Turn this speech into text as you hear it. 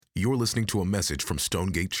You're listening to a message from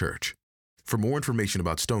Stonegate Church. For more information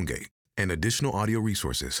about Stonegate and additional audio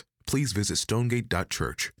resources, please visit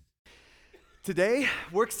stonegate.church. Today,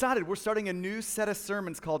 we're excited. We're starting a new set of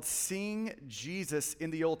sermons called Seeing Jesus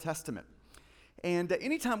in the Old Testament. And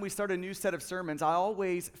anytime we start a new set of sermons, I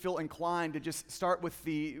always feel inclined to just start with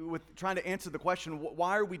trying to answer the question,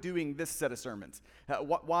 why are we doing this set of sermons?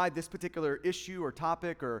 Why this particular issue or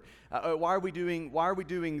topic, or why are we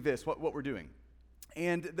doing this, what we're doing?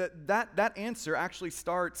 And that answer actually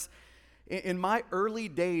starts in my early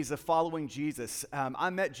days of following Jesus. I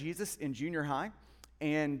met Jesus in junior high,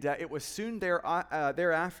 and it was soon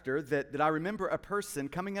thereafter that I remember a person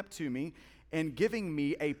coming up to me and giving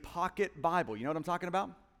me a pocket Bible. You know what I'm talking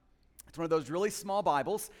about? It's one of those really small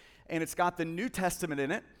Bibles, and it's got the New Testament in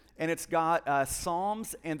it, and it's got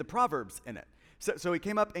Psalms and the Proverbs in it. So he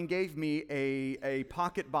came up and gave me a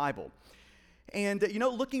pocket Bible. And,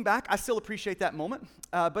 looking back, I still appreciate that moment.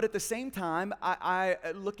 But at the same time, I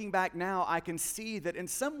looking back now, I can see that in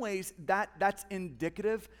some ways that's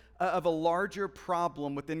indicative of a larger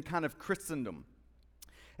problem within kind of Christendom.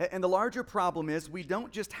 And the larger problem is we don't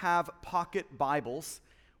just have pocket Bibles,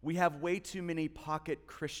 we have way too many pocket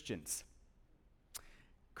Christians.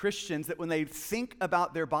 Christians that when they think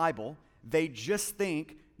about their Bible, they just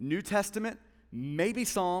think New Testament, maybe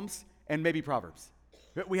Psalms, and maybe Proverbs.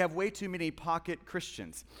 We have way too many pocket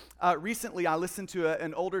Christians. Recently, I listened to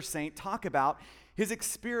an older saint talk about his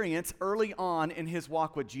experience early on in his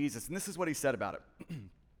walk with Jesus. And this is what he said about it.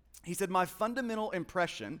 He said, "My fundamental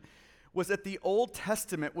impression was that the Old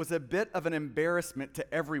Testament was a bit of an embarrassment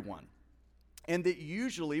to everyone, and that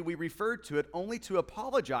usually we referred to it only to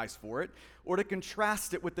apologize for it or to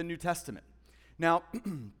contrast it with the New Testament." Now,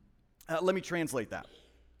 let me translate that.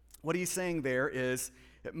 What he's saying there is,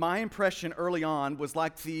 my impression early on was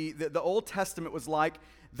like the Old Testament was like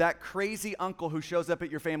that crazy uncle who shows up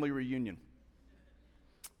at your family reunion.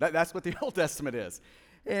 That's what the Old Testament is.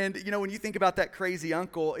 And, when you think about that crazy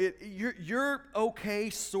uncle, you're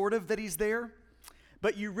okay sort of that he's there,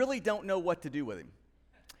 but you really don't know what to do with him.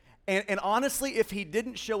 And honestly, if he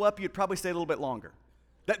didn't show up, you'd probably stay a little bit longer.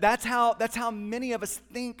 That's how many of us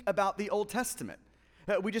think about the Old Testament.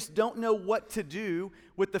 We just don't know what to do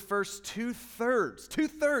with the first two-thirds.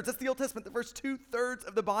 Two-thirds, that's the Old Testament, the first two-thirds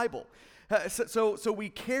of the Bible. So we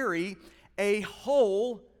carry a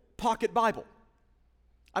whole pocket Bible.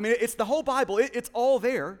 I mean, it's the whole Bible. It's all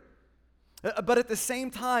there. But at the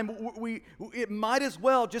same time, it might as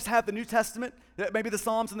well just have the New Testament, maybe the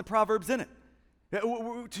Psalms and the Proverbs in it.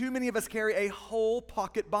 Too many of us carry a whole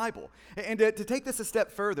pocket Bible. And to take this a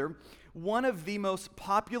step further, one of the most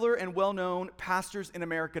popular and well-known pastors in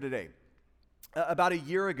America today, about a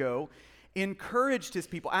year ago, encouraged his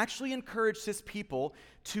people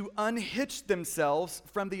to unhitch themselves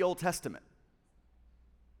from the Old Testament.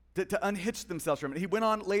 To unhitch themselves from it. He went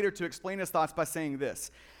on later to explain his thoughts by saying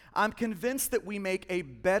this: "I'm convinced that we make a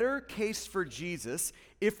better case for Jesus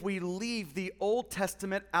if we leave the Old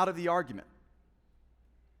Testament out of the argument."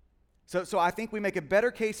 So I think we make a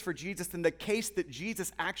better case for Jesus than the case that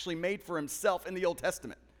Jesus actually made for himself in the Old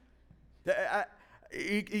Testament.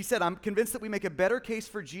 He said, "I'm convinced that we make a better case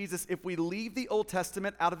for Jesus if we leave the Old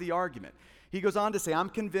Testament out of the argument." He goes on to say, "I'm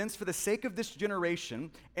convinced for the sake of this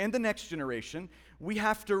generation and the next generation, we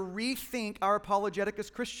have to rethink our apologetic as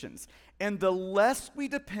Christians. And the less we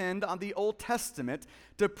depend on the Old Testament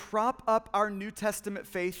to prop up our New Testament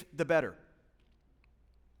faith, the better."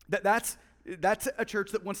 That's a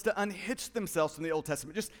church that wants to unhitch themselves from the Old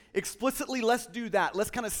Testament. Just explicitly, let's do that. Let's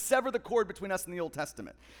kind of sever the cord between us and the Old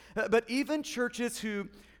Testament. But even churches who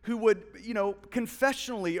would,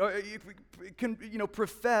 confessionally, or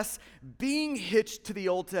profess being hitched to the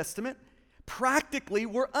Old Testament, practically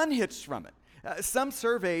were unhitched from it. Some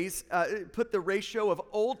surveys put the ratio of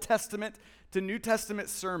Old Testament to New Testament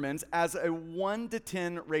sermons as a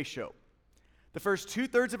 1-to-10 ratio. The first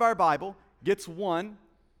two-thirds of our Bible gets 1.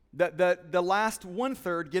 The last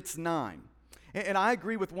 1/3 gets 9. And I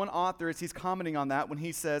agree with one author as he's commenting on that when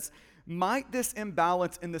he says, "Might this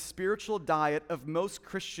imbalance in the spiritual diet of most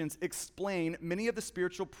Christians explain many of the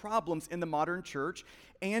spiritual problems in the modern church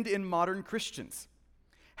and in modern Christians?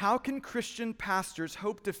 How can Christian pastors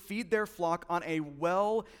hope to feed their flock on a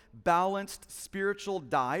well-balanced spiritual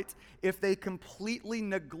diet if they completely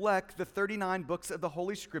neglect the 39 books of the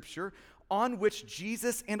Holy Scripture on which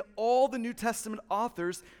Jesus and all the New Testament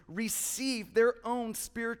authors receive their own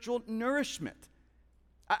spiritual nourishment?"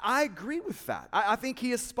 I agree with that. I think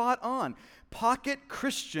he is spot on. Pocket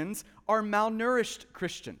Christians are malnourished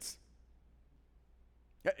Christians.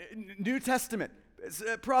 New Testament,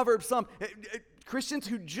 Proverbs, Psalm, Christians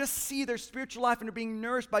who just see their spiritual life and are being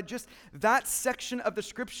nourished by just that section of the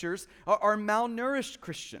scriptures are malnourished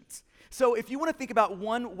Christians. So if you want to think about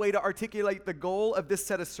one way to articulate the goal of this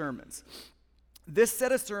set of sermons, this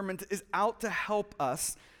set of sermons is out to help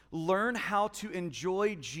us learn how to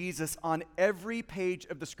enjoy Jesus on every page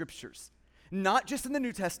of the scriptures, not just in the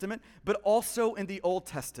New Testament, but also in the Old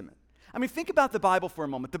Testament. I mean, think about the Bible for a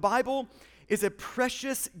moment. The Bible is a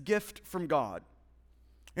precious gift from God,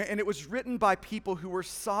 and it was written by people who were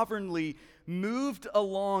sovereignly moved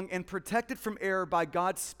along and protected from error by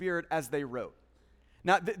God's Spirit as they wrote.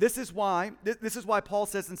 Now, this is why Paul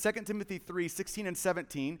says in 2 Timothy 3:16 and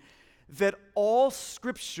 17, that all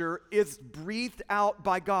Scripture is breathed out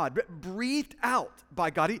by God. Breathed out by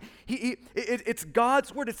God. It's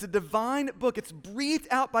God's word. It's a divine book. It's breathed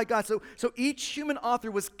out by God. So each human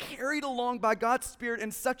author was carried along by God's Spirit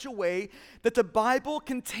in such a way that the Bible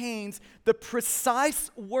contains the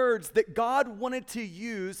precise words that God wanted to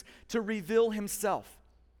use to reveal himself.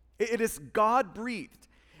 It is God-breathed.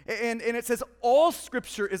 And it says all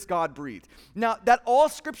Scripture is God-breathed. Now, that all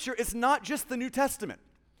Scripture is not just the New Testament.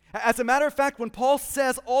 As a matter of fact, when Paul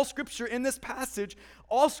says all Scripture in this passage,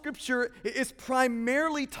 all Scripture is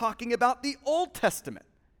primarily talking about the Old Testament.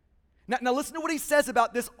 Now listen to what he says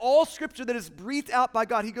about this all Scripture that is breathed out by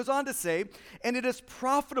God. He goes on to say, and it is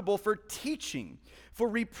profitable for teaching, for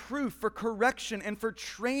reproof, for correction, and for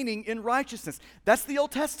training in righteousness. That's the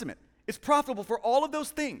Old Testament. It's profitable for all of those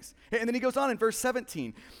things. And then he goes on in verse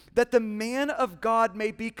 17, that the man of God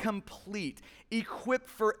may be complete, equipped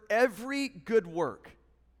for every good work.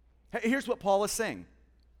 Here's what Paul is saying.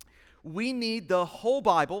 We need the whole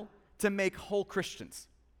Bible to make whole Christians.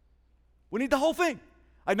 We need the whole thing.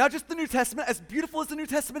 Not just the New Testament, as beautiful as the New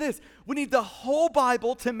Testament is. We need the whole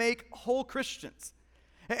Bible to make whole Christians.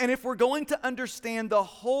 And if we're going to understand the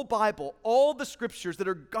whole Bible, all the scriptures that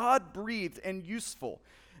are God-breathed and useful,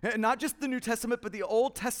 not just the New Testament, but the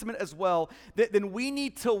Old Testament as well, then we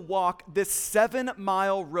need to walk this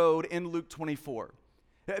 7-mile road in Luke 24.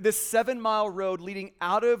 This 7-mile road leading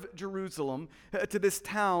out of Jerusalem to this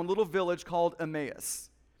town, little village called Emmaus.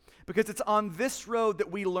 Because it's on this road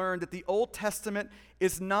that we learn that the Old Testament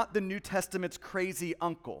is not the New Testament's crazy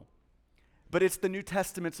uncle, but it's the New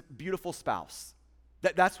Testament's beautiful spouse.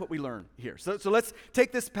 That's what we learn here. So let's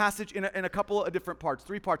take this passage in a couple of different parts,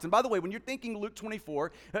 3 parts. And by the way, when you're thinking Luke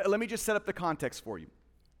 24, let me just set up the context for you.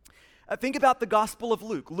 Think about the Gospel of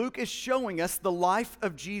Luke. Luke is showing us the life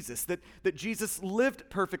of Jesus, that Jesus lived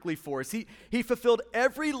perfectly for us. He fulfilled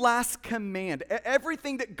every last command.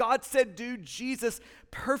 Everything that God said do, Jesus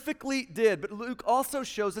perfectly did. But Luke also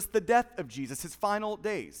shows us the death of Jesus, his final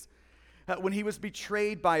days, when he was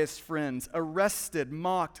betrayed by his friends, arrested,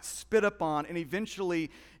 mocked, spit upon, and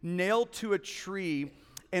eventually nailed to a tree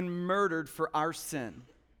and murdered for our sin,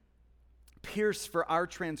 pierced for our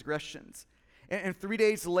transgressions. And 3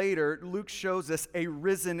 days later, Luke shows us a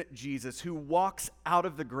risen Jesus who walks out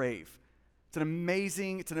of the grave. It's an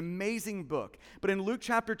amazing book. But in Luke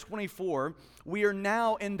chapter 24, we are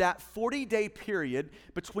now in that 40-day period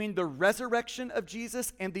between the resurrection of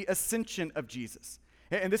Jesus and the ascension of Jesus.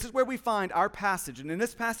 And this is where we find our passage. And in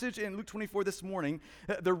this passage in Luke 24 this morning,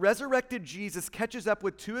 the resurrected Jesus catches up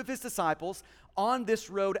with 2 of his disciples on this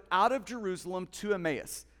road out of Jerusalem to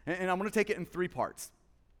Emmaus. And I'm going to take it in 3 parts.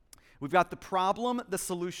 We've got the problem, the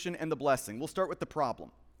solution, and the blessing. We'll start with the problem.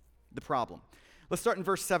 Let's start in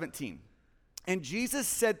verse 17. And Jesus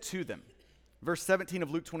said to them, verse 17 of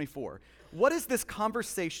Luke 24, "What is this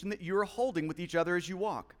conversation that you are holding with each other as you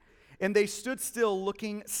walk?" And they stood still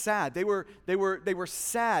looking sad. They were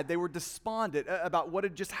sad. They were despondent about what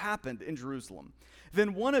had just happened in Jerusalem.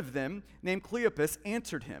 Then one of them, named Cleopas,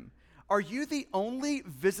 answered him, "Are you the only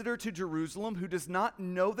visitor to Jerusalem who does not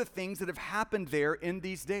know the things that have happened there in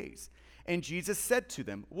these days?" And Jesus said to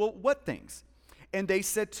them, "Well, what things?" And they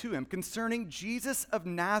said to him, "Concerning Jesus of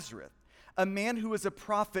Nazareth, a man who is a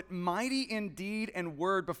prophet, mighty in deed and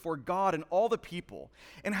word before God and all the people,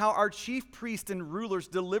 and how our chief priests and rulers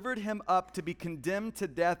delivered him up to be condemned to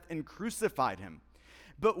death and crucified him.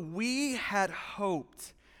 But we had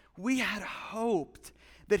hoped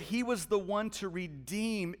that he was the one to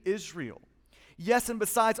redeem Israel. Yes, and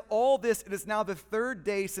besides all this, it is now the 3rd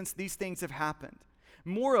day since these things have happened.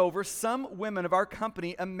 Moreover, some women of our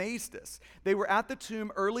company amazed us. They were at the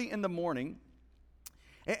tomb early in the morning,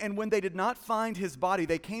 and when they did not find his body,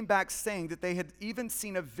 they came back saying that they had even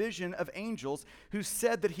seen a vision of angels who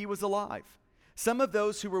said that he was alive. Some of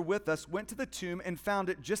those who were with us went to the tomb and found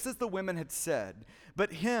it just as the women had said,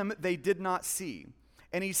 but him they did not see.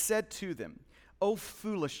 And he said to them, O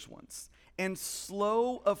foolish ones, and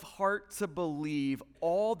slow of heart to believe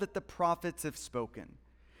all that the prophets have spoken.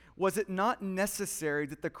 was it not necessary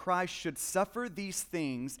that the Christ should suffer these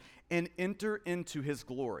things and enter into his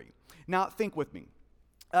glory? Now, think with me.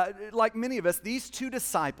 Like many of us, these two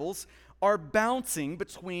disciples are bouncing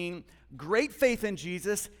between great faith in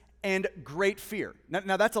Jesus and great fear.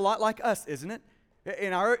 Now that's a lot like us, isn't it?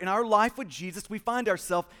 In our life with Jesus, we find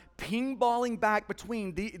ourselves ping-balling back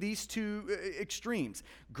between these two extremes,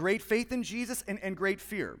 great faith in Jesus and great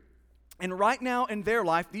fear. And right now in their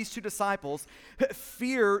life, these two disciples,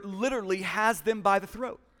 fear literally has them by the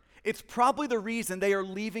throat. It's probably the reason they are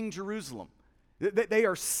leaving Jerusalem. They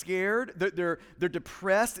are scared, they're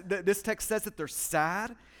depressed. This text says that they're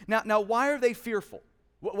sad. Now, why are they fearful?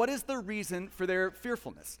 What is the reason for their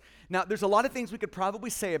fearfulness? Now, there's a lot of things we could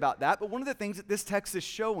probably say about that, but one of the things that this text is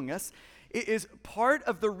showing us is part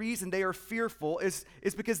of the reason they are fearful is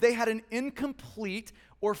because they had an incomplete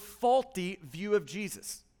or faulty view of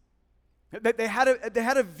Jesus. They had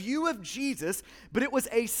a view of Jesus, but it was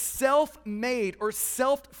a self-made or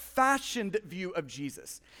self-fashioned view of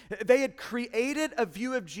Jesus. They had created a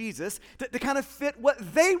view of Jesus to kind of fit what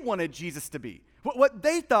they wanted Jesus to be, what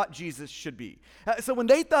they thought Jesus should be. So when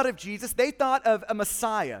they thought of Jesus, they thought of a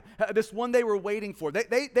Messiah, this one they were waiting for.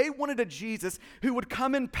 They wanted a Jesus who would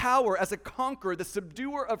come in power as a conqueror, the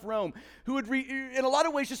subduer of Rome, who would, in a lot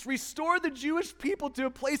of ways, just restore the Jewish people to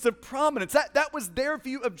a place of prominence. That was their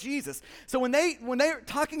view of Jesus. So when they're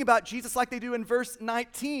talking about Jesus like they do in verse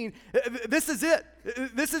 19, this is it.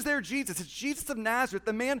 This is their Jesus. It's Jesus of Nazareth,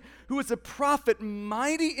 the man who was a prophet,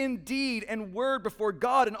 mighty in deed and word before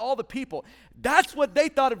God and all the people. That's what they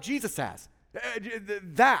thought of Jesus as.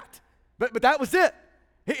 But that was it.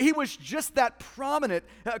 He was just that prominent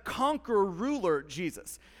conqueror, ruler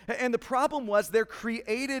Jesus. And the problem was their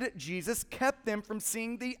created Jesus kept them from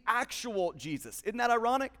seeing the actual Jesus. Isn't that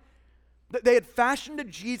ironic? They had fashioned a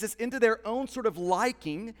Jesus into their own sort of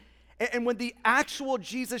liking, and when the actual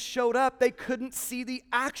Jesus showed up, they couldn't see the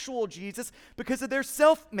actual Jesus because of their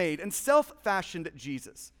self-made and self-fashioned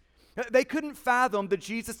Jesus. They couldn't fathom the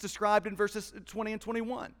Jesus described in verses 20 and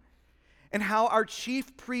 21, and how our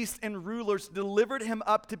chief priests and rulers delivered him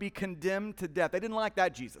up to be condemned to death. They didn't like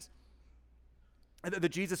that Jesus, the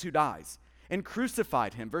Jesus who dies, and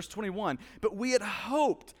crucified him. Verse 21, but we had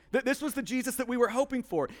hoped that this was the Jesus that we were hoping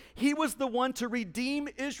for. He was the one to redeem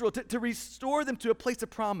Israel, to restore them to a place of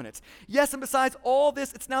prominence. Yes, and besides all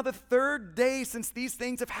this, it's now the third day since these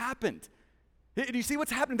things have happened. Do you see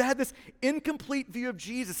what's happening? They had this incomplete view of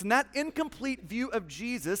Jesus, and that incomplete view of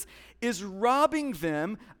Jesus is robbing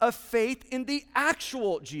them of faith in the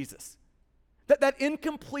actual Jesus. That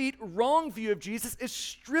incomplete, wrong view of Jesus is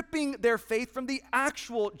stripping their faith from the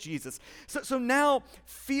actual Jesus. So now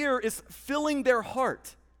fear is filling their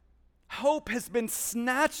heart. Hope has been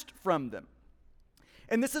snatched from them.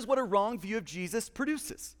 And this is what a wrong view of Jesus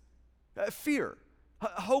produces. Fear,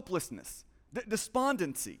 hopelessness,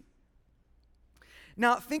 despondency.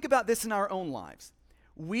 Now think about this in our own lives.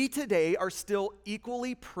 We today are still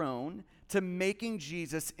equally prone to making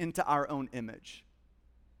Jesus into our own image.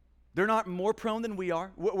 They're not more prone than we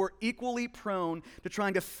are. We're equally prone to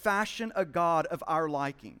trying to fashion a God of our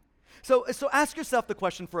liking. So ask yourself the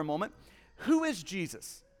question for a moment. Who is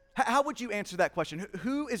Jesus? How would you answer that question?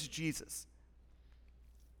 Who is Jesus?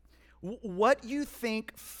 What you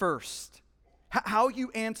think first, how you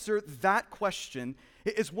answer that question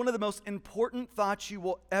is one of the most important thoughts you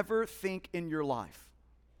will ever think in your life.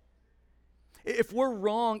 If we're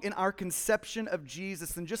wrong in our conception of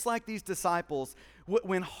Jesus, then just like these disciples,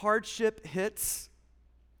 when hardship hits,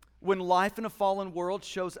 when life in a fallen world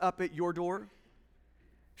shows up at your door,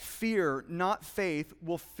 fear, not faith,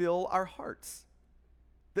 will fill our hearts.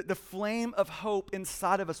 The flame of hope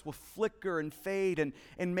inside of us will flicker and fade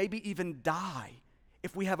and maybe even die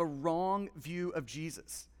if we have a wrong view of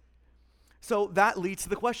Jesus. So that leads to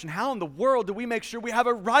the question, how in the world do we make sure we have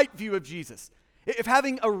a right view of Jesus? If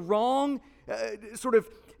having a wrong sort of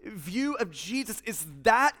view of Jesus is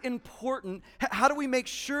that important, how do we make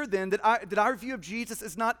sure then that our view of Jesus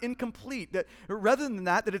is not incomplete? That rather than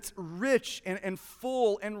that it's rich and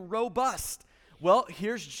full and robust? Well,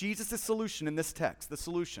 here's Jesus' solution in this text, the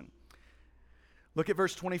solution. Look at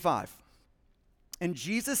verse 25. And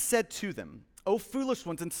Jesus said to them, O foolish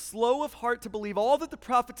ones, and slow of heart to believe all that the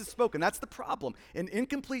prophets have spoken. That's the problem, an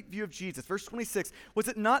incomplete view of Jesus. Verse 26, was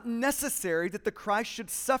it not necessary that the Christ should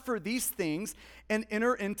suffer these things and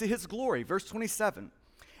enter into his glory? Verse 27,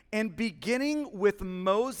 and beginning with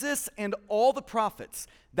Moses and all the prophets,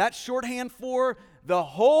 that's shorthand for the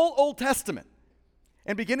whole Old Testament,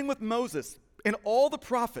 and beginning with Moses and all the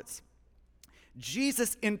prophets,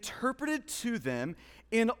 Jesus interpreted to them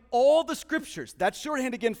in all the scriptures. That's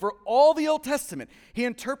shorthand again for all the Old Testament. He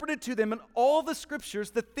interpreted to them in all the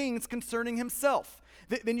scriptures the things concerning himself.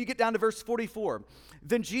 Then you get down to verse 44.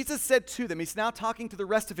 Then Jesus said to them, he's now talking to the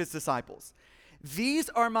rest of his disciples, "These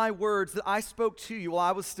are my words that I spoke to you while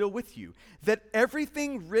I was still with you, that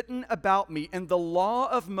everything written about me in the law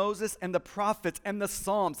of Moses and the prophets and the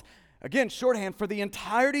Psalms," again, shorthand for the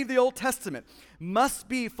entirety of the Old Testament, "must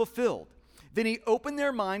be fulfilled." Then he opened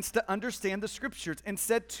their minds to understand the scriptures and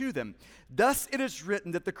said to them, "Thus it is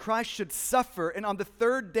written that the Christ should suffer and on the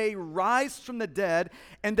third day rise from the dead,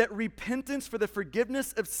 and that repentance for the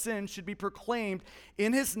forgiveness of sins should be proclaimed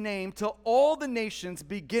in his name to all the nations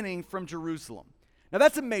beginning from Jerusalem." Now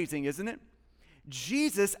that's amazing, isn't it?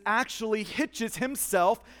 Jesus actually hitches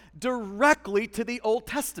himself directly to the Old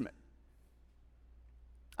Testament.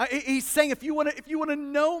 He's saying, if you want to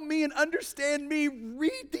know me and understand me,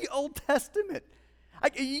 read the Old Testament.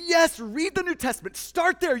 Yes, read the New Testament.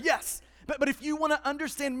 Start there, yes. But if you want to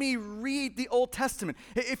understand me, read the Old Testament.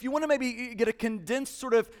 If you want to maybe get a condensed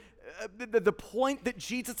sort of the point that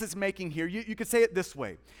Jesus is making here, you could say it this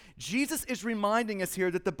way. Jesus is reminding us here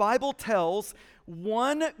that the Bible tells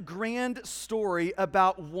one grand story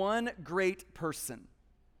about one great person.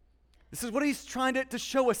 This is what he's trying to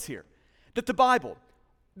show us here. That the Bible,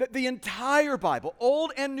 that the entire Bible,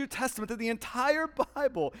 Old and New Testament, that the entire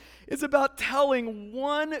Bible is about telling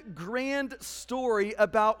one grand story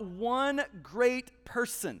about one great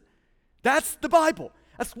person. That's the Bible.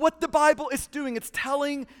 That's what the Bible is doing. It's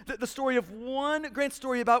telling the story of one grand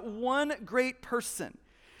story about one great person.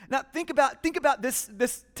 Now think about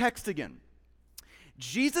this text again.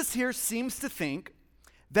 Jesus here seems to think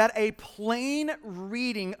that a plain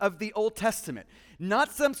reading of the Old Testament,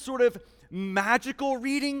 not some sort of magical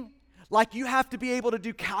reading, like you have to be able to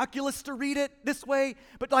do calculus to read it this way,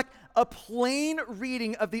 but like a plain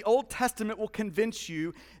reading of the Old Testament will convince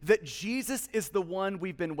you that Jesus is the one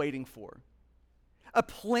we've been waiting for. A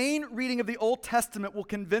plain reading of the Old Testament will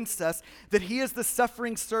convince us that he is the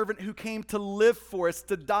suffering servant who came to live for us,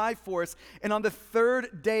 to die for us, and on the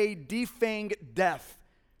third day defang death.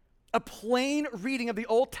 A plain reading of the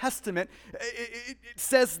Old Testament, it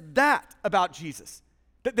says that about Jesus.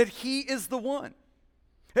 That he is the one.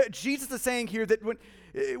 Jesus is saying here that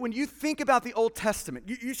when you think about the Old Testament,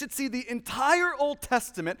 you should see the entire Old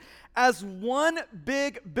Testament as one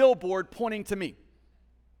big billboard pointing to me.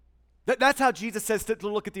 That's how Jesus says to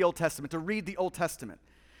look at the Old Testament, to read the Old Testament.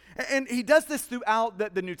 And he does this throughout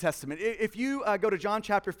the New Testament. If you go to John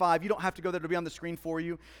chapter 5, you don't have to go there, to be on the screen for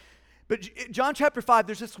you. But John chapter 5,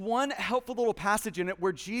 there's this one helpful little passage in it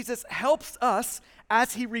where Jesus helps us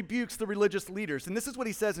as he rebukes the religious leaders. And this is what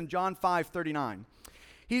he says in John 5:39.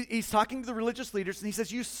 He's talking to the religious leaders, and he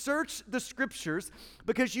says, "You search the scriptures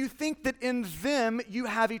because you think that in them you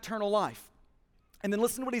have eternal life." And then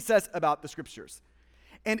listen to what he says about the scriptures.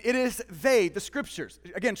 "And it is they," the scriptures,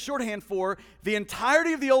 again, shorthand for the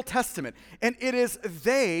entirety of the Old Testament, "and it is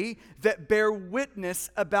they that bear witness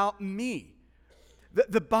about me."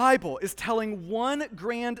 The Bible is telling one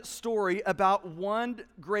grand story about one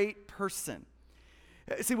great person.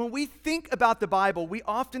 See, when we think about the Bible, we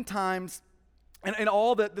oftentimes, and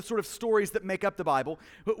all the sort of stories that make up the Bible,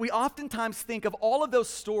 we oftentimes think of all of those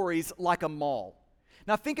stories like a mall.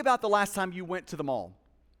 Now, think about the last time you went to the mall.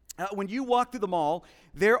 When you walk through the mall,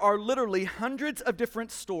 there are literally hundreds of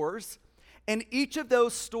different stores, and each of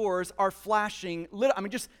those stores are flashing,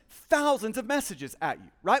 just thousands of messages at you,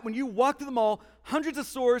 right? When you walk through the mall, hundreds of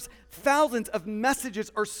stores, thousands of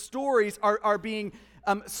messages or stories are being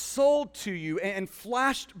sold to you and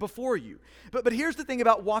flashed before you. But here's the thing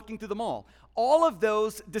about walking through the mall. All of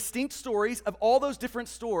those distinct stories of all those different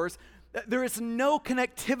stores, there is no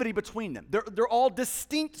connectivity between them. They're all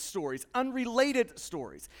distinct stories, unrelated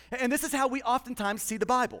stories. And this is how we oftentimes see the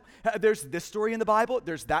Bible. There's this story in the Bible,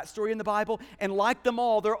 there's that story in the Bible, and like them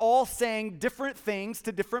all, they're all saying different things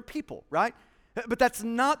to different people, right? But that's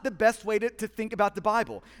not the best way to think about the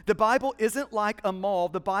Bible. The Bible isn't like a mall.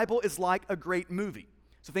 The Bible is like a great movie.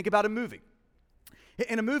 So think about a movie.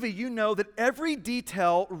 In a movie, you know that every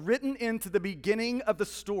detail written into the beginning of the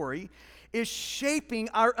story is shaping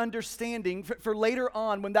our understanding for later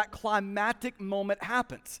on when that climactic moment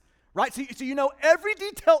happens, right? So you know every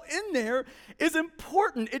detail in there is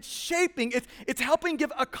important. It's shaping, it's helping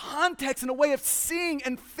give a context and a way of seeing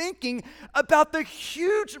and thinking about the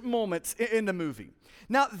huge moments in the movie.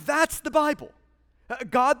 Now, that's the Bible.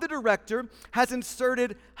 God, the director, has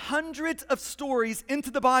inserted hundreds of stories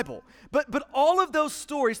into the Bible. But all of those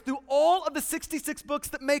stories, through all of the 66 books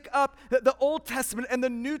that make up the Old Testament and the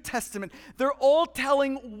New Testament, they're all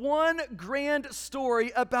telling one grand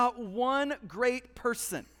story about one great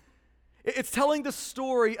person. It's telling the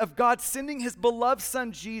story of God sending his beloved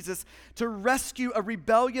son Jesus to rescue a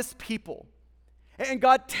rebellious people. And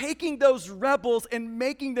God taking those rebels and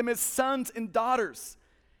making them his sons and daughters.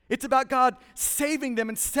 It's about God saving them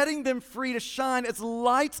and setting them free to shine as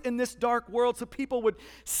lights in this dark world so people would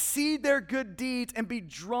see their good deeds and be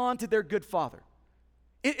drawn to their good Father.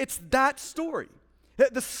 It's that story.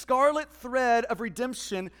 The scarlet thread of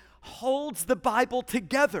redemption holds the Bible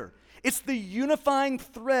together. It's the unifying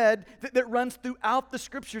thread that runs throughout the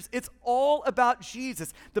scriptures. It's all about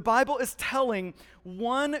Jesus. The Bible is telling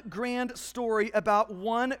one grand story about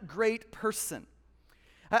one great person.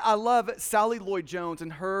 I love Sally Lloyd-Jones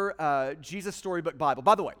and her Jesus Storybook Bible.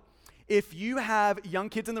 By the way, if you have young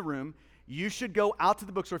kids in the room, you should go out to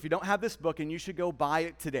the bookstore if you don't have this book, and you should go buy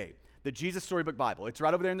it today, the Jesus Storybook Bible. It's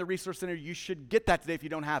right over there in the Resource Center. You should get that today if you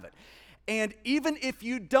don't have it. And even if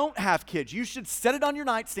you don't have kids, you should set it on your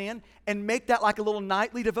nightstand and make that like a little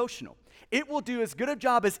nightly devotional. It will do as good a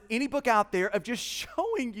job as any book out there of just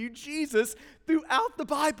showing you Jesus throughout the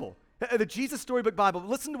Bible. The Jesus Storybook Bible.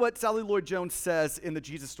 Listen to what Sally Lloyd-Jones says in the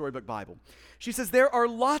Jesus Storybook Bible. She says, there are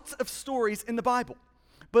lots of stories in the Bible,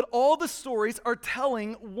 but all the stories are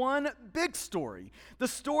telling one big story, the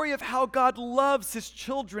story of how God loves his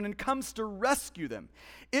children and comes to rescue them.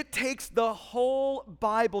 It takes the whole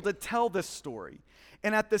Bible to tell this story.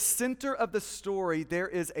 And at the center of the story, there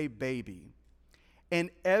is a baby. And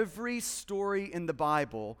every story in the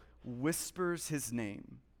Bible whispers his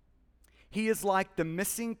name. He is like the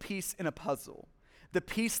missing piece in a puzzle, the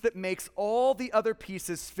piece that makes all the other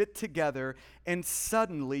pieces fit together, and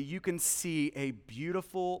suddenly you can see a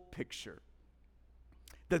beautiful picture.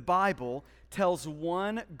 The Bible tells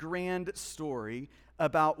one grand story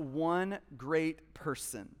about one great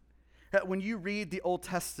person. When you read the Old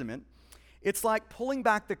Testament, it's like pulling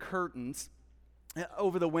back the curtains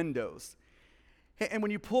over the windows. And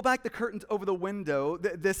when you pull back the curtains over the window,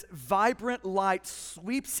 this vibrant light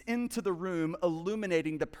sweeps into the room,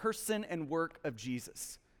 illuminating the person and work of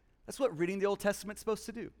Jesus. That's what reading the Old Testament is supposed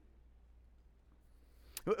to do.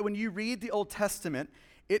 When you read the Old Testament,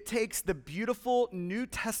 it takes the beautiful New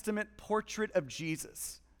Testament portrait of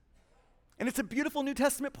Jesus. And it's a beautiful New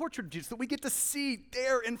Testament portrait of Jesus that we get to see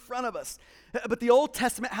there in front of us. But the Old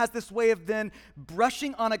Testament has this way of then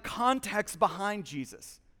brushing on a context behind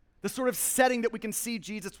Jesus. The sort of setting that we can see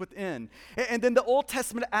Jesus within. And then the Old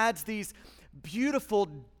Testament adds these beautiful,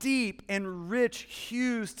 deep, and rich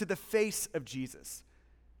hues to the face of Jesus.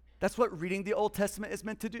 That's what reading the Old Testament is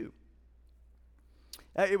meant to do.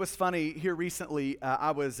 It was funny, here recently,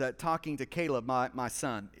 I was talking to Caleb, my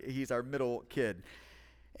son. He's our middle kid.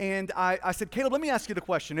 And I said, Caleb, let me ask you the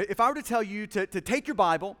question. If I were to tell you to take your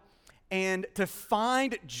Bible and to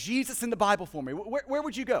find Jesus in the Bible for me, where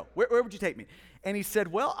would you go? Where would you take me? And he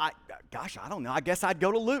said, well, I don't know. I guess I'd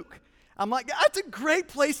go to Luke. I'm like, that's a great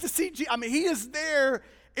place to see Jesus. I mean, he is there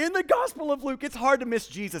in the Gospel of Luke. It's hard to miss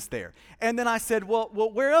Jesus there. And then I said, well,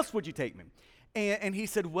 where else would you take me? And he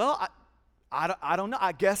said, well, I don't know.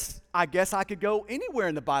 I guess I could go anywhere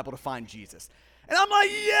in the Bible to find Jesus. And I'm like,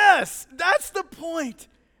 yes, that's the point.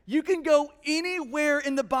 You can go anywhere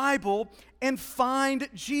in the Bible and find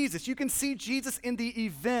Jesus. You can see Jesus in the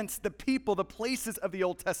events, the people, the places of the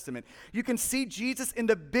Old Testament. You can see Jesus in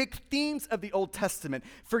the big themes of the Old Testament: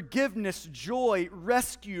 forgiveness, joy,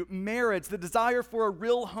 rescue, marriage, the desire for a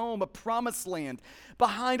real home, a promised land.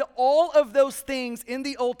 Behind all of those things in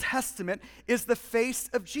the Old Testament is the face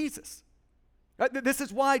of Jesus. This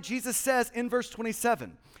is why Jesus says in verse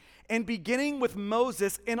 27, and beginning with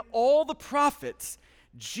Moses and all the prophets,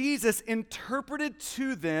 Jesus interpreted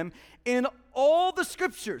to them in all the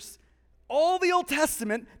scriptures, all the Old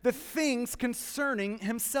Testament, the things concerning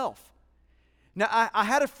himself. Now, I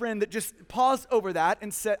had a friend that just paused over that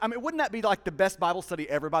and said, wouldn't that be like the best Bible study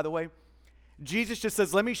ever, by the way? Jesus just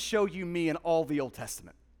says, let me show you me in all the Old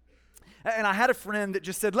Testament. And I had a friend that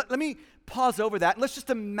just said, let me pause over that. And let's just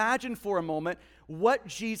imagine for a moment what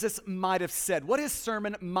Jesus might have said, what his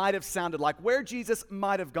sermon might have sounded like, where Jesus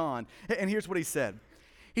might have gone. And here's what he said.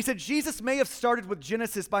 He said, Jesus may have started with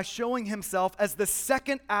Genesis by showing himself as the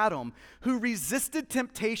second Adam who resisted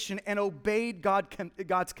temptation and obeyed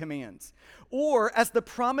God's commands, or as the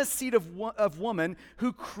promised seed of woman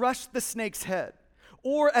who crushed the snake's head,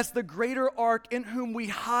 or as the greater ark in whom we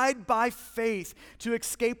hide by faith to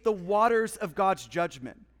escape the waters of God's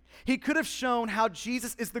judgment. He could have shown how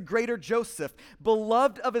Jesus is the greater Joseph,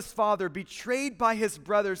 beloved of his father, betrayed by his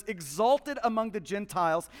brothers, exalted among the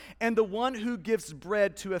Gentiles, and the one who gives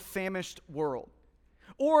bread to a famished world.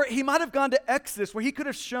 Or he might have gone to Exodus, where he could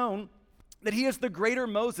have shown that he is the greater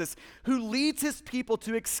Moses, who leads his people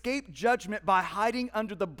to escape judgment by hiding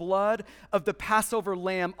under the blood of the Passover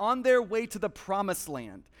lamb on their way to the promised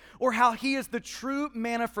land. Or how he is the true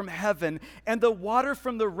manna from heaven and the water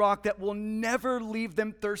from the rock that will never leave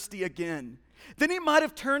them thirsty again. Then he might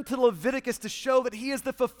have turned to Leviticus to show that he is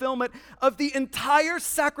the fulfillment of the entire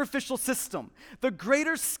sacrificial system, the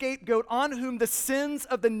greater scapegoat on whom the sins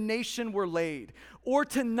of the nation were laid. Or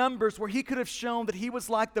to Numbers, where he could have shown that he was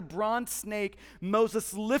like the bronze snake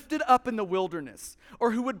Moses lifted up in the wilderness,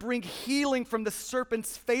 or who would bring healing from the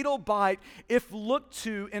serpent's fatal bite if looked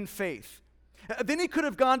to in faith. Then he could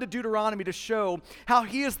have gone to Deuteronomy to show how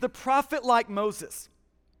he is the prophet like Moses,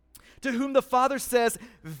 to whom the Father says,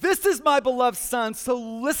 "This is my beloved Son, so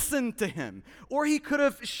listen to him." Or he could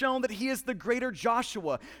have shown that he is the greater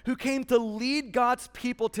Joshua, who came to lead God's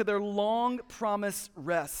people to their long promised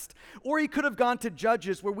rest. Or he could have gone to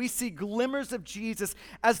Judges, where we see glimmers of Jesus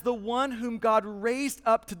as the one whom God raised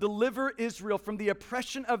up to deliver Israel from the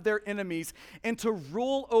oppression of their enemies and to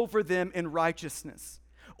rule over them in righteousness.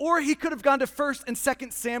 Or he could have gone to 1 and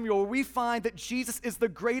 2 Samuel, where we find that Jesus is the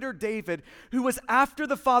greater David, who was after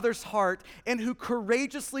the Father's heart and who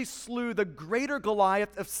courageously slew the greater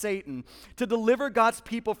Goliath of Satan to deliver God's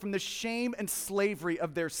people from the shame and slavery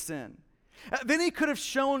of their sin. Then he could have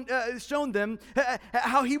shown them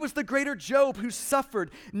how he was the greater Job, who suffered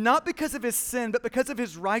not because of his sin, but because of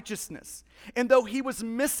his righteousness. And though he was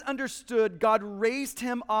misunderstood, God raised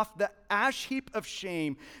him off the ash heap of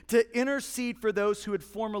shame to intercede for those who had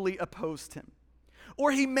formerly opposed him.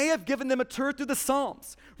 Or he may have given them a tour through the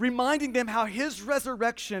Psalms, reminding them how his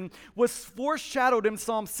resurrection was foreshadowed in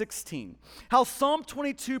Psalm 16. How Psalm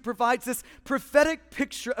 22 provides this prophetic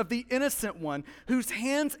picture of the innocent one whose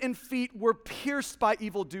hands and feet were pierced by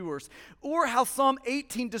evildoers. Or how Psalm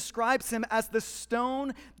 18 describes him as the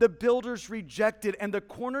stone the builders rejected and the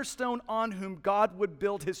cornerstone on whom God would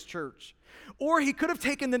build his church. Or he could have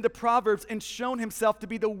taken them to Proverbs and shown himself to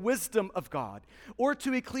be the wisdom of God. Or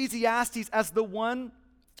to Ecclesiastes as the one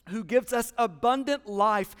who gives us abundant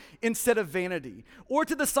life instead of vanity. Or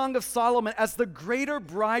to the Song of Solomon as the greater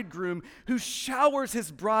bridegroom who showers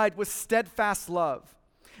his bride with steadfast love.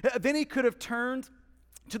 Then he could have turned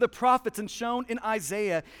to the prophets and shown in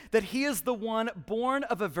Isaiah that he is the one born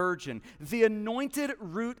of a virgin, the anointed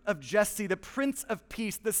root of Jesse, the Prince of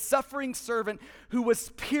Peace, the suffering servant who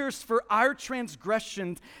was pierced for our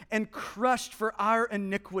transgressions and crushed for our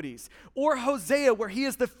iniquities. Or Hosea, where he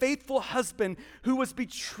is the faithful husband who was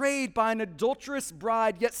betrayed by an adulterous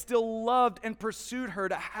bride, yet still loved and pursued her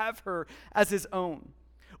to have her as his own.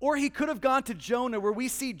 Or he could have gone to Jonah, where we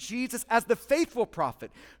see Jesus as the faithful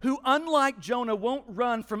prophet, who, unlike Jonah, won't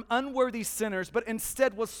run from unworthy sinners, but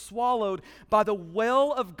instead was swallowed by the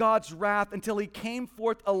well of God's wrath until he came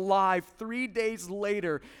forth alive 3 days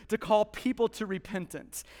later to call people to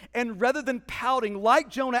repentance. And rather than pouting like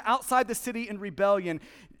Jonah outside the city in rebellion,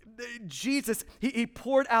 Jesus, he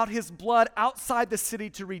poured out his blood outside the city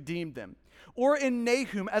to redeem them. Or in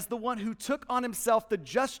Nahum as the one who took on himself the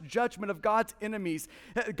just judgment of God's enemies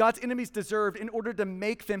deserved in order to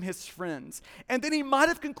make them his friends. And then he might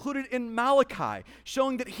have concluded in Malachi,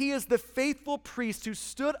 showing that he is the faithful priest who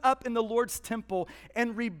stood up in the Lord's temple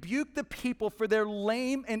and rebuked the people for their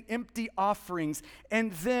lame and empty offerings,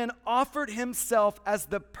 and then offered himself as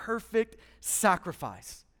the perfect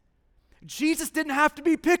sacrifice. Jesus didn't have to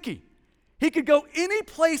be picky. He could go any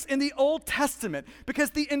place in the Old Testament because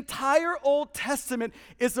the entire Old Testament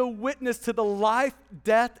is a witness to the life,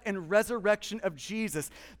 death, and resurrection of Jesus.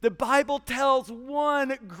 The Bible tells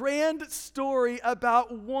one grand story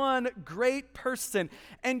about one great person,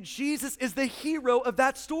 and Jesus is the hero of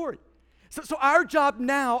that story. So our job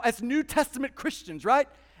now as New Testament Christians, right?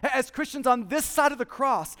 As Christians on this side of the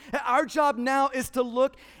cross, our job now is to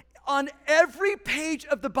look on every page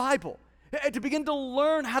of the Bible, to begin to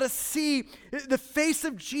learn how to see the face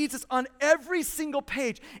of Jesus on every single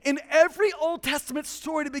page. In every Old Testament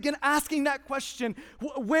story, to begin asking that question,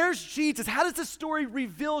 where's Jesus? How does this story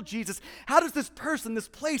reveal Jesus? How does this person, this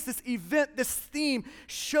place, this event, this theme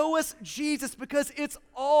show us Jesus? Because it's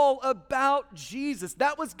all about Jesus.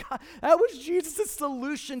 That was Jesus'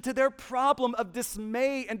 solution to their problem of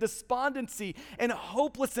dismay and despondency and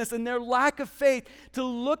hopelessness and their lack of faith, to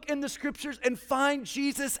look in the scriptures and find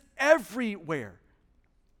Jesus everywhere.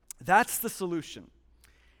 That's the solution.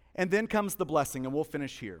 And then comes the blessing, and we'll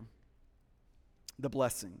finish here. The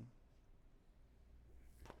blessing.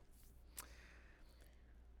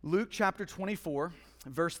 Luke chapter 24,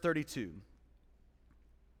 verse 32.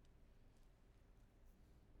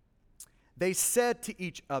 They said to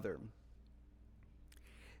each other,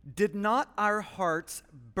 "Did not our hearts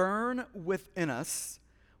burn within us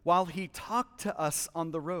while he talked to us on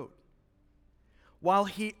the road, while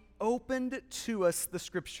he opened to us the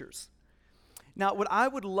scriptures?" Now, what I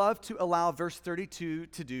would love to allow verse 32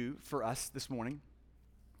 to do for us this morning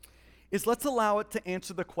is let's allow it to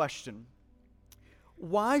answer the question,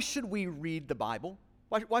 why should we read the Bible?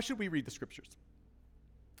 Why should we read the scriptures?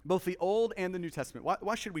 Both the Old and the New Testament.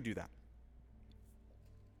 Why should we do that?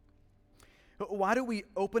 Why do we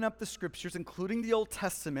open up the scriptures, including the Old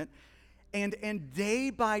Testament, and day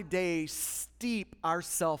by day steep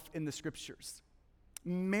ourselves in the scriptures?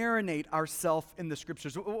 Marinate ourselves in the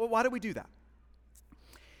scriptures. Why do we do that?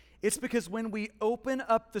 It's because when we open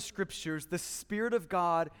up the scriptures, the Spirit of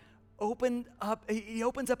God He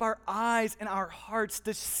opens up our eyes and our hearts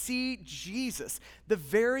to see Jesus, the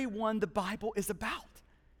very one the Bible is about.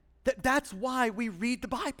 That's why we read the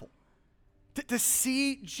Bible, to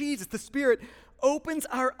see Jesus. The Spirit opens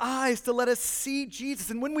our eyes to let us see Jesus.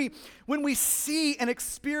 And when we see and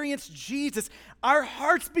experience Jesus, our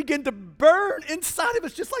hearts begin to burn inside of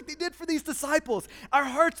us, just like they did for these disciples. Our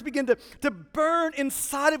hearts begin to burn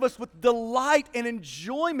inside of us with delight and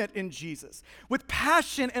enjoyment in Jesus, with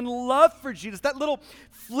passion and love for Jesus. That little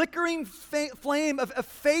flickering flame of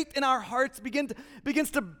faith in our hearts begins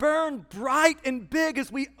to burn bright and big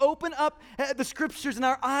as we open up the scriptures and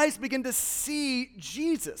our eyes begin to see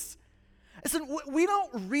Jesus. Listen, we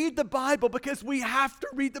don't read the Bible because we have to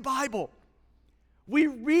read the Bible. We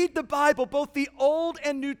read the Bible, both the Old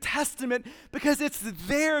and New Testament, because it's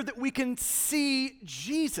there that we can see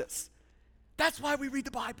Jesus. That's why we read the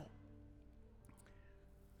Bible.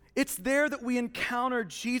 It's there that we encounter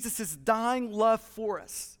Jesus' dying love for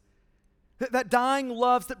us. That dying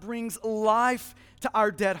love that brings life to our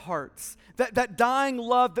dead hearts. That dying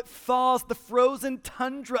love that thaws the frozen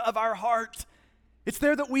tundra of our heart. It's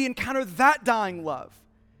there that we encounter that dying love.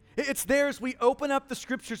 It's there as we open up the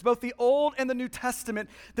scriptures, both the Old and the New Testament,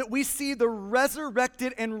 that we see the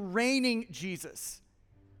resurrected and reigning Jesus.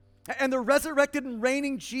 And the resurrected and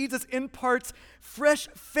reigning Jesus imparts fresh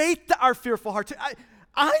faith to our fearful hearts.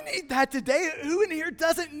 I need that today. Who in here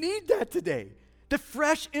doesn't need that today? The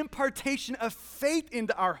fresh impartation of faith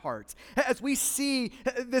into our hearts as we see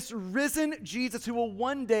this risen Jesus who will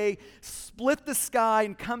one day split the sky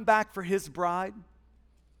and come back for his bride,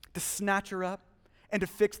 to snatch her up and to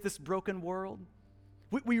fix this broken world.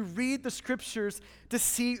 We read the scriptures to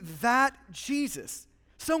see that Jesus.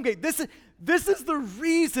 Stonegate, this is the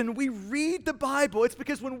reason we read the Bible. It's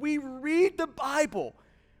because when we read the Bible,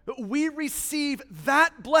 we receive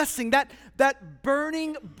that blessing, that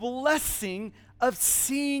burning blessing of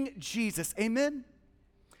seeing Jesus. Amen?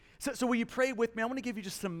 So will you pray with me? I want to give you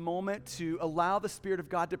just a moment to allow the Spirit of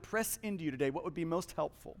God to press into you today. What would be most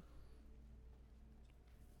helpful?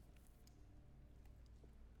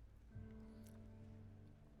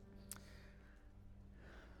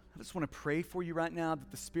 I just want to pray for you right now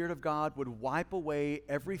that the Spirit of God would wipe away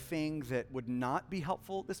everything that would not be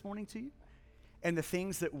helpful this morning to you, and the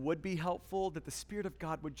things that would be helpful, that the Spirit of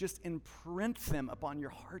God would just imprint them upon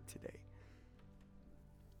your heart today.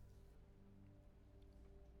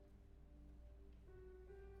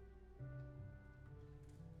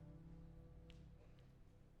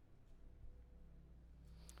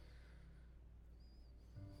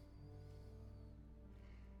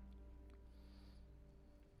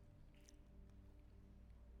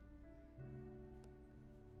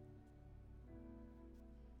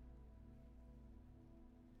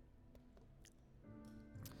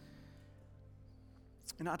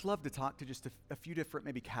 And I'd love to talk to just a few different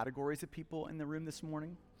maybe categories of people in the room this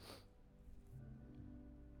morning.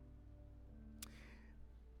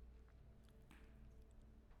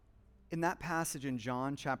 In that passage in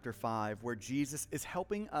John chapter 5, where Jesus is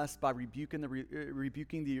helping us by rebuking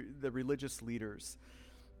the religious leaders,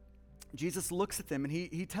 Jesus looks at them and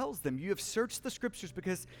he tells them, you have searched the scriptures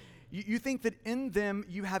because you think that in them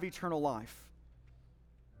you have eternal life.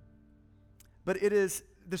 But it is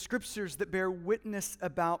the scriptures that bear witness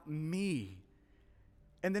about me.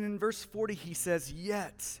 And then in verse 40 he says,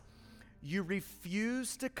 yet you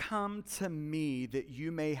refuse to come to me that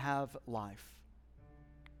you may have life.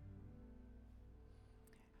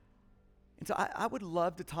 And so I would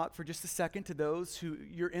love to talk for just a second to those who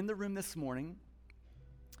you're in the room this morning,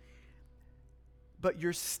 but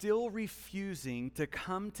you're still refusing to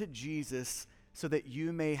come to Jesus so that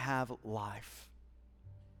you may have life.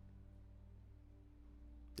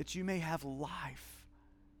 That you may have life.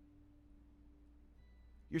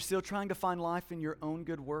 You're still trying to find life in your own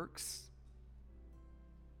good works,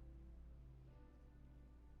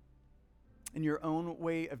 in your own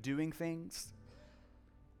way of doing things.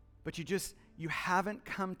 But you haven't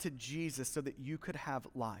come to Jesus so that you could have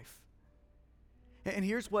life. And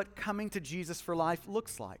here's what coming to Jesus for life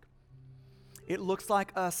looks like. It looks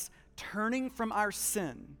like us turning from our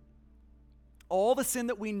sin, all the sin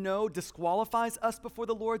that we know disqualifies us before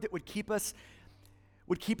the Lord, that would keep us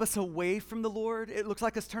away from the Lord. It looks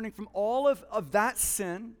like us turning from all of that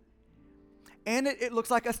sin. And it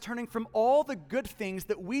looks like us turning from all the good things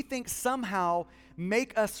that we think somehow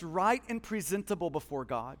make us right and presentable before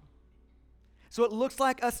God. So it looks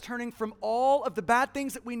like us turning from all of the bad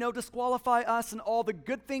things that we know disqualify us and all the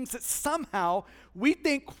good things that somehow we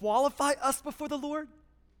think qualify us before the Lord.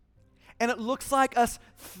 And it looks like us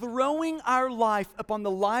throwing our life upon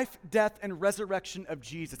the life, death, and resurrection of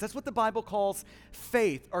Jesus. That's what the Bible calls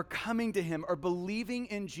faith, or coming to Him, or believing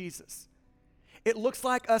in Jesus. It looks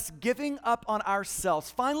like us giving up on ourselves,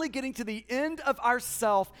 finally getting to the end of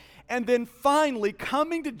ourself, and then finally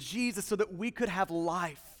coming to Jesus so that we could have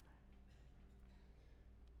life.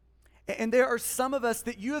 And there are some of us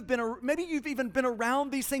that maybe you've even been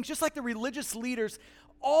around these things, just like the religious leaders,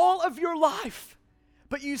 all of your life,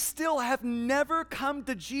 but you still have never come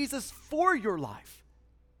to Jesus for your life.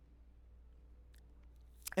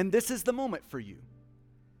 And this is the moment for you.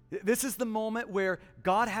 This is the moment where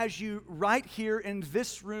God has you right here in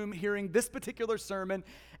this room hearing this particular sermon,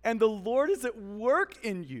 and the Lord is at work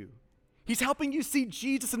in you. He's helping you see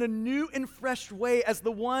Jesus in a new and fresh way as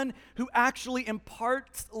the one who actually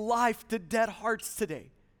imparts life to dead hearts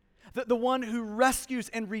today. The one who rescues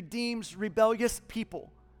and redeems rebellious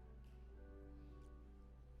people.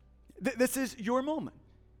 This is your moment.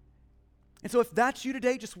 And so if that's you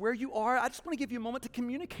today, just where you are, I just want to give you a moment to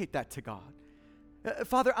communicate that to God.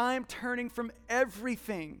 Father, I am turning from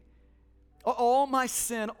everything, all my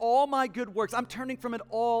sin, all my good works. I'm turning from it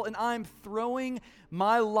all, and I'm throwing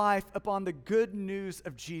my life upon the good news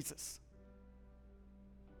of Jesus.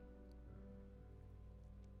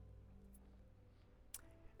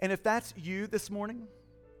 And if that's you this morning,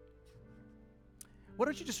 why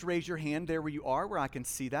don't you just raise your hand there where you are, where I can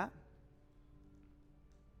see that?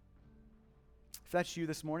 If that's you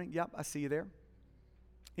this morning, yep, I see you there.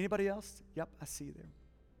 Anybody else? Yep, I see you there.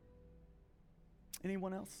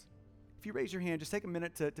 Anyone else? If you raise your hand, just take a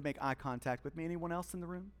minute to make eye contact with me. Anyone else in the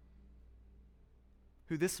room?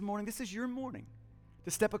 Who this morning, this is your morning,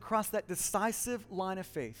 to step across that decisive line of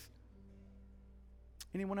faith.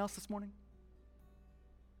 Anyone else this morning?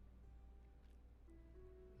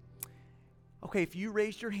 Okay, if you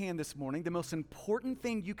raised your hand this morning, the most important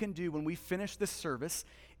thing you can do when we finish this service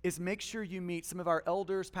is make sure you meet some of our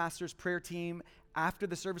elders, pastors, prayer team after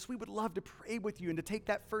the service. We would love to pray with you and to take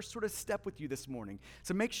that first sort of step with you this morning.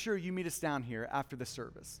 So make sure you meet us down here after the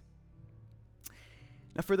service.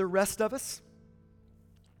 Now, for the rest of us,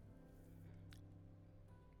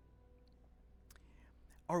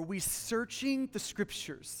 are we searching the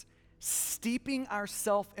Scriptures, steeping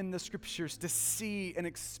ourselves in the Scriptures to see and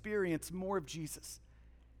experience more of Jesus?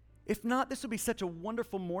 If not, this would be such a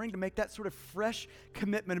wonderful morning to make that sort of fresh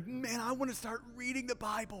commitment. Man, I want to start reading the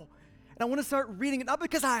Bible. And I want to start reading it, not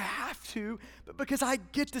because I have to, but because I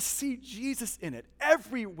get to see Jesus in it,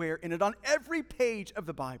 everywhere in it, on every page of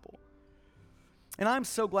the Bible. And I'm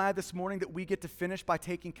so glad this morning that we get to finish by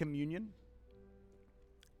taking communion.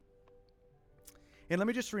 And let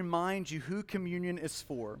me just remind you who communion is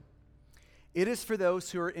for. It is for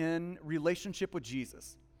those who are in relationship with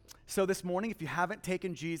Jesus. So this morning, if you haven't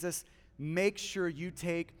taken Jesus, make sure you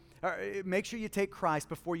take Christ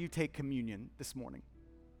before you take communion this morning.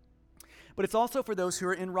 But it's also for those who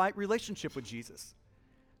are in right relationship with Jesus.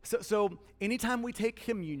 So anytime we take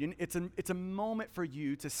communion, it's a moment for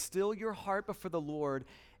you to still your heart before the Lord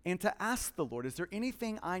and to ask the Lord, is there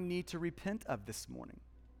anything I need to repent of this morning?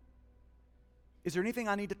 Is there anything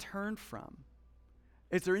I need to turn from?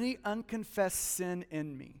 Is there any unconfessed sin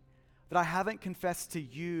in me that I haven't confessed to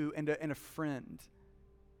you and a friend?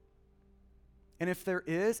 And if there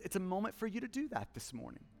is, it's a moment for you to do that this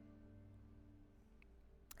morning.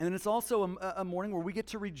 And then it's also a morning where we get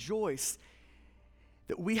to rejoice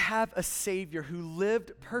that we have a Savior who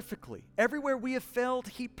lived perfectly. Everywhere we have failed,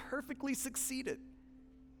 He perfectly succeeded.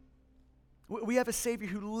 We have a Savior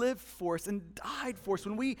who lived for us and died for us.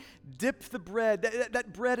 When we dip the bread,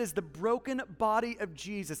 that bread is the broken body of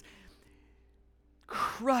Jesus,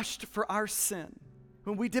 crushed for our sin.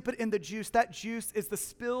 When we dip it in the juice, that juice is the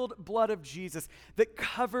spilled blood of Jesus that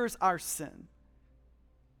covers our sin,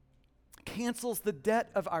 cancels the debt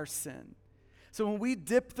of our sin, So when we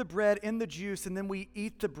dip the bread in the juice and then we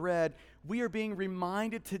eat the bread, we are being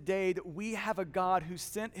reminded today that we have a God who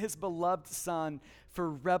sent his beloved Son for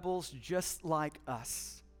rebels just like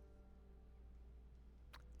us,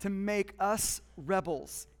 to make us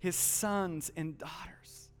rebels, his sons and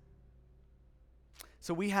daughters.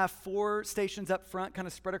 So we have 4 stations up front, kind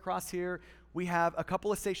of spread across here. We have a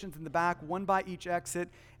couple of stations in the back, one by each exit,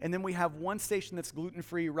 and then we have one station that's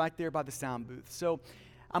gluten-free right there by the sound booth. So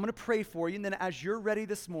I'm going to pray for you, and then as you're ready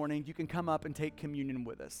this morning, you can come up and take communion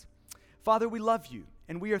with us. Father, we love you,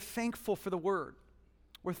 and we are thankful for the Word.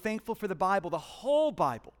 We're thankful for the Bible, the whole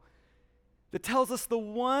Bible, that tells us the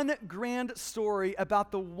one grand story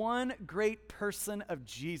about the one great person of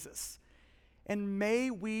Jesus. And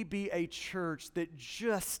may we be a church that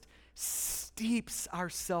just steeps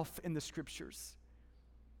ourselves in the Scriptures,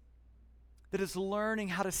 that is learning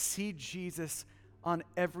how to see Jesus on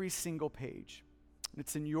every single page. And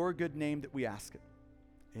it's in your good name that we ask it.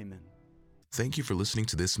 Amen. Thank you for listening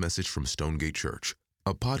to this message from Stonegate Church.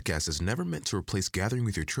 A podcast is never meant to replace gathering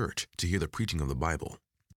with your church to hear the preaching of the Bible.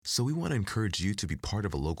 So we want to encourage you to be part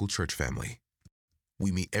of a local church family.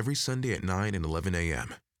 We meet every Sunday at 9 and 11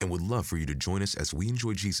 a.m. and would love for you to join us as we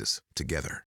enjoy Jesus together.